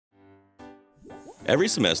Every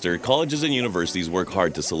semester, colleges and universities work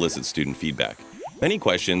hard to solicit student feedback. Many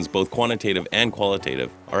questions, both quantitative and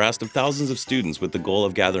qualitative, are asked of thousands of students with the goal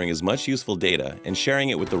of gathering as much useful data and sharing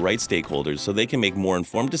it with the right stakeholders so they can make more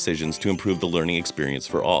informed decisions to improve the learning experience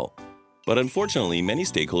for all. But unfortunately, many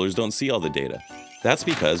stakeholders don't see all the data. That's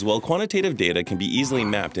because while quantitative data can be easily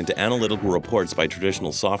mapped into analytical reports by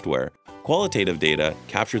traditional software, qualitative data,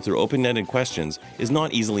 captured through open-ended questions, is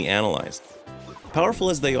not easily analyzed. Powerful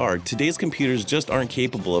as they are, today's computers just aren't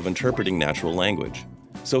capable of interpreting natural language.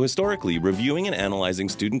 So historically, reviewing and analyzing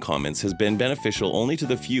student comments has been beneficial only to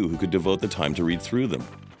the few who could devote the time to read through them.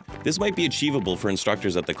 This might be achievable for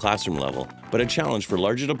instructors at the classroom level, but a challenge for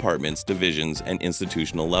larger departments, divisions, and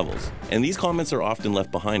institutional levels. And these comments are often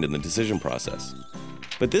left behind in the decision process.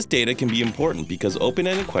 But this data can be important because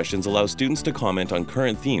open-ended questions allow students to comment on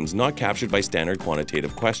current themes not captured by standard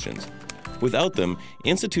quantitative questions. Without them,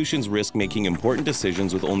 institutions risk making important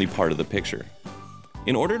decisions with only part of the picture.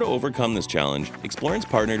 In order to overcome this challenge, Explorance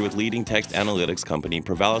partnered with leading text analytics company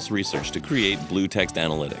Provalis Research to create Blue Text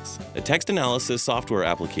Analytics, a text analysis software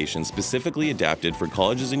application specifically adapted for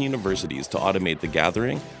colleges and universities to automate the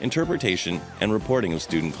gathering, interpretation, and reporting of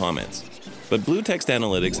student comments. But Blue Text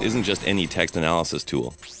Analytics isn't just any text analysis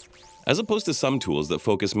tool. As opposed to some tools that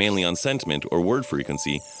focus mainly on sentiment or word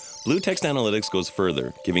frequency, Blue Text Analytics goes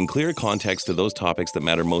further, giving clear context to those topics that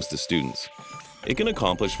matter most to students. It can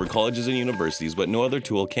accomplish for colleges and universities what no other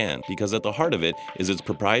tool can because at the heart of it is its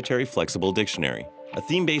proprietary flexible dictionary, a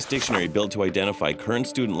theme-based dictionary built to identify current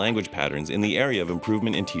student language patterns in the area of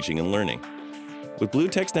improvement in teaching and learning. With Blue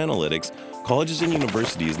Text Analytics, colleges and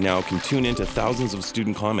universities now can tune into thousands of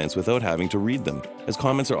student comments without having to read them, as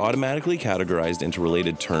comments are automatically categorized into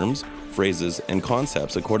related terms, phrases, and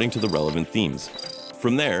concepts according to the relevant themes.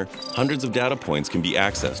 From there, hundreds of data points can be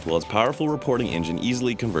accessed while its powerful reporting engine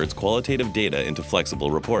easily converts qualitative data into flexible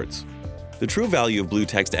reports. The true value of Blue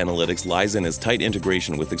Text Analytics lies in its tight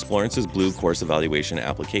integration with Explorance's Blue Course Evaluation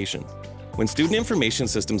application. When student information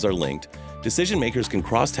systems are linked, decision-makers can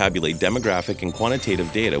cross-tabulate demographic and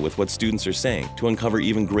quantitative data with what students are saying to uncover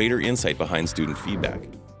even greater insight behind student feedback.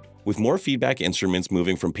 With more feedback instruments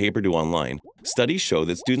moving from paper to online, studies show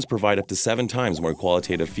that students provide up to 7 times more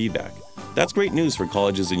qualitative feedback. That's great news for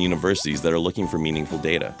colleges and universities that are looking for meaningful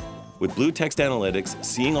data. With Blue Text Analytics,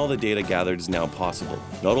 seeing all the data gathered is now possible,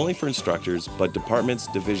 not only for instructors, but departments,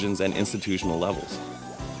 divisions, and institutional levels.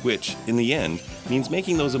 Which, in the end, means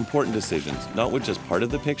making those important decisions, not with just part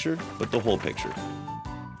of the picture, but the whole picture.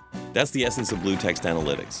 That's the essence of Blue Text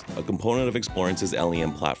Analytics, a component of Explorance's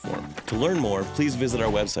LEM platform. To learn more, please visit our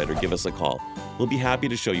website or give us a call. We'll be happy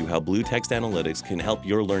to show you how Blue Text Analytics can help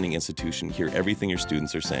your learning institution hear everything your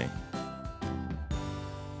students are saying.